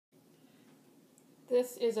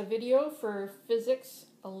This is a video for Physics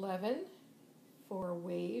 11 for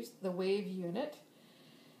waves, the wave unit.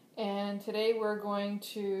 And today we're going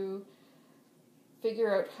to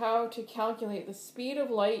figure out how to calculate the speed of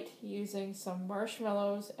light using some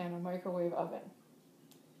marshmallows and a microwave oven.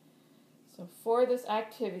 So for this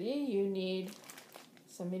activity you need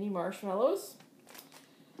some mini marshmallows,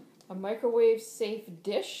 a microwave safe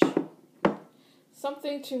dish,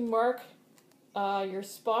 something to mark your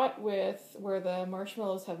spot with where the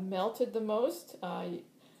marshmallows have melted the most.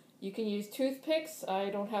 You can use toothpicks. I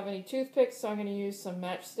don't have any toothpicks, so I'm going to use some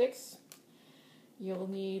matchsticks. You'll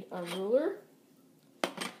need a ruler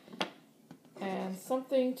and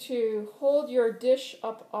something to hold your dish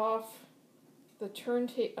up off the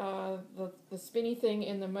the spinny thing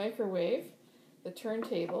in the microwave, the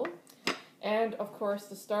turntable, and of course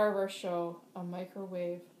the star of our show, a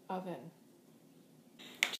microwave oven.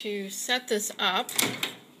 To set this up,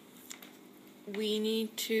 we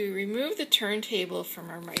need to remove the turntable from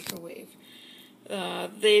our microwave.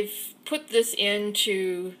 They've put this in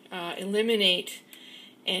to eliminate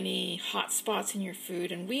any hot spots in your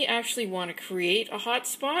food, and we actually want to create a hot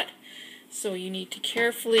spot, so you need to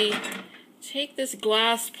carefully take this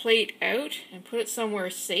glass plate out and put it somewhere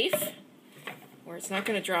safe where it's not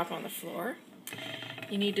going to drop on the floor.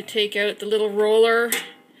 You need to take out the little roller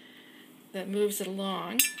that moves it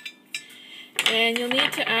along, and you'll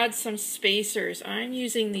need to add some spacers. I'm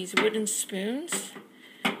using these wooden spoons.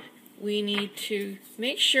 We need to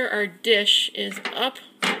make sure our dish is up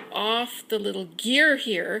off the little gear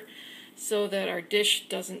here so that our dish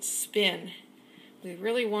doesn't spin. We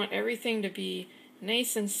really want everything to be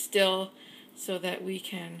nice and still so that we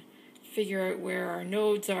can figure out where our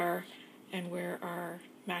nodes are and where our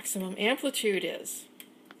maximum amplitude is.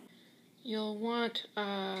 You'll want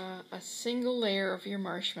a single layer of your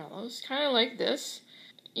marshmallows, kind of like this.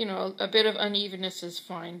 You know, a bit of unevenness is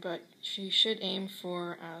fine, but you should aim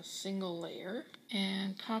for a single layer.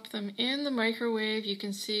 And pop them in the microwave. You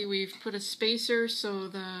can see we've put a spacer so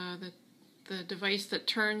the device that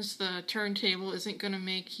turns the turntable isn't going to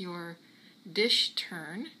make your dish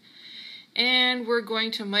turn. And we're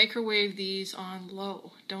going to microwave these on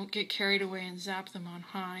low. Don't get carried away and zap them on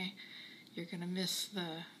high. You're going to miss the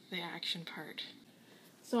action part.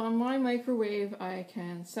 So on my microwave I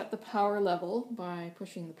can set the power level by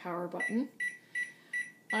pushing the power button.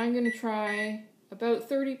 I'm going to try about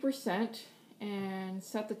 30% and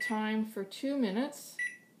set the time for 2 minutes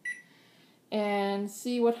and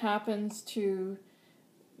see what happens to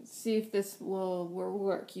see if this will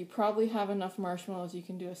work. You probably have enough marshmallows. You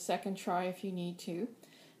can do a second try if you need to,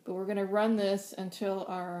 but we're going to run this until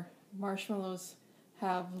our marshmallows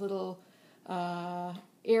have little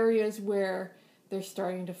areas where they're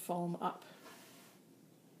starting to foam up.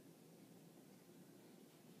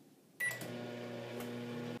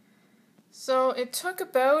 So it took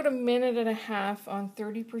about 1.5 minutes on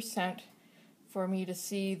 30% for me to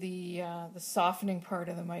see the softening part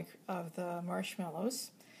of the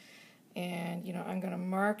marshmallows. And you know, I'm going to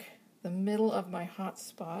mark the middle of my hot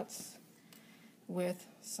spots with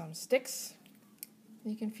some sticks.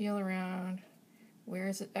 You can feel around. Where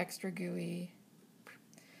is it extra gooey?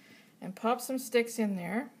 And pop some sticks in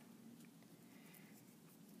there.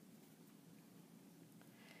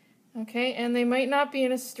 Okay, and they might not be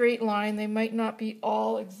in a straight line. They might not be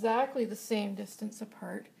all exactly the same distance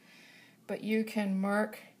apart, but you can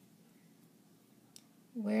mark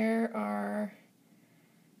where are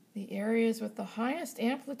the areas with the highest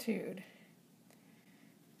amplitude.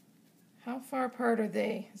 How far apart are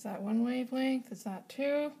they? Is that 1 wavelength? Is that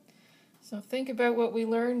 2? So think about what we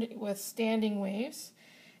learned with standing waves,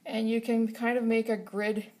 and you can kind of make a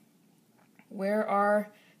grid. Where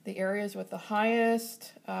are the areas with the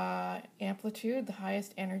highest amplitude, the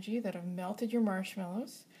highest energy that have melted your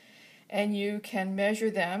marshmallows? And you can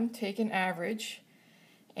measure them, take an average,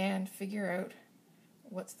 and figure out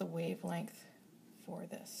what's the wavelength for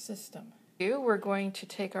this system. We're going to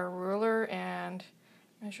take our ruler and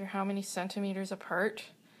measure how many centimeters apart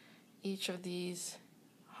each of these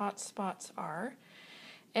hot spots are,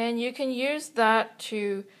 and you can use that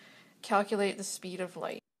to calculate the speed of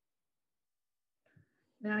light.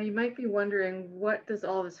 Now you might be wondering, what does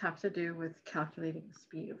all this have to do with calculating the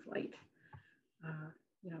speed of light?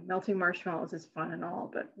 You know, melting marshmallows is fun and all,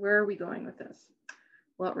 but where are we going with this?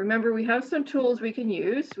 Well, remember, we have some tools we can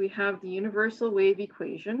use. We have the universal wave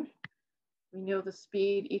equation. We know the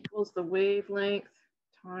speed equals the wavelength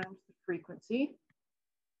times the frequency.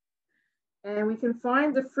 And we can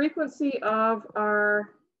find the frequency of our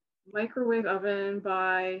microwave oven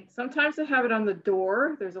by, sometimes they have it on the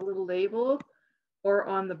door. There's a little label or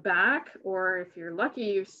on the back, or if you're lucky,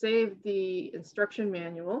 you've saved the instruction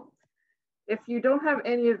manual. If you don't have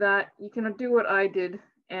any of that, you can do what I did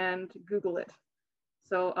and Google it.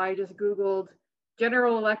 So I just Googled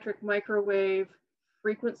General Electric microwave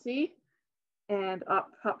frequency, and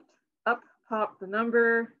up popped the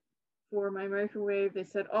number for my microwave. They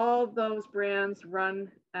said all those brands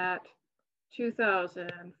run at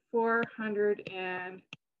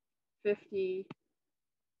 2,450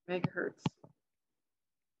 megahertz.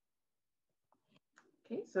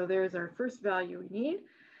 Okay, so there's our first value we need.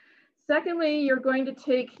 Secondly, you're going to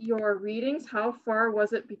take your readings. How far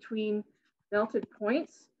was it between melted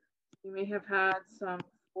points? You may have had some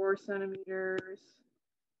 4 centimeters,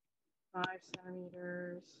 5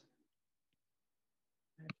 centimeters,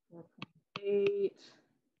 4.8,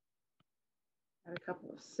 had a couple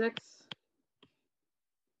of 6.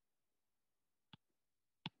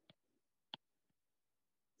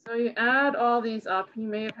 So you add all these up. You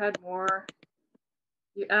may have had more.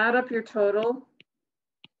 You add up your total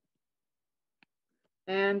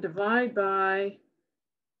and divide by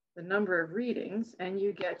the number of readings, and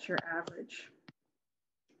you get your average.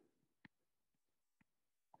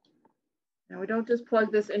 Now we don't just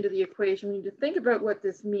plug this into the equation. We need to think about what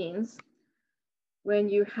this means. When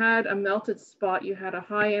you had a melted spot, you had a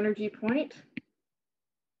high energy point.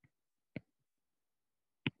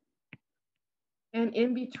 And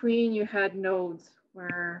in between, you had nodes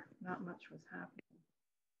where not much was happening.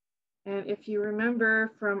 And if you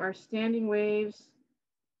remember from our standing waves,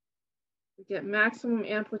 we get maximum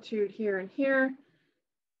amplitude here and here.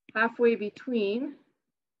 Halfway between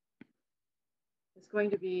is going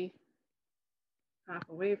to be half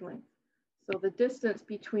a wavelength. So the distance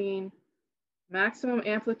between maximum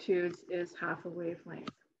amplitudes is half a wavelength.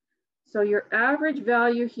 So your average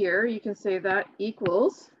value here, you can say that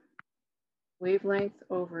equals wavelength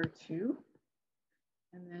over 2.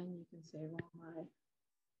 And then you can say, well, my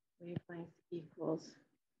wavelength equals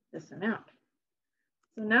this amount.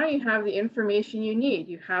 So now you have the information you need.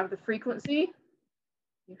 You have the frequency,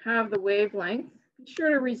 you have the wavelength. Be sure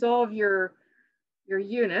to resolve your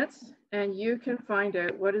units, and you can find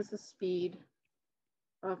out what is the speed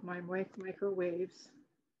of my microwaves.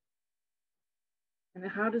 And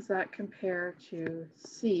how does that compare to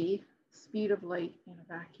C, speed of light in a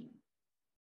vacuum?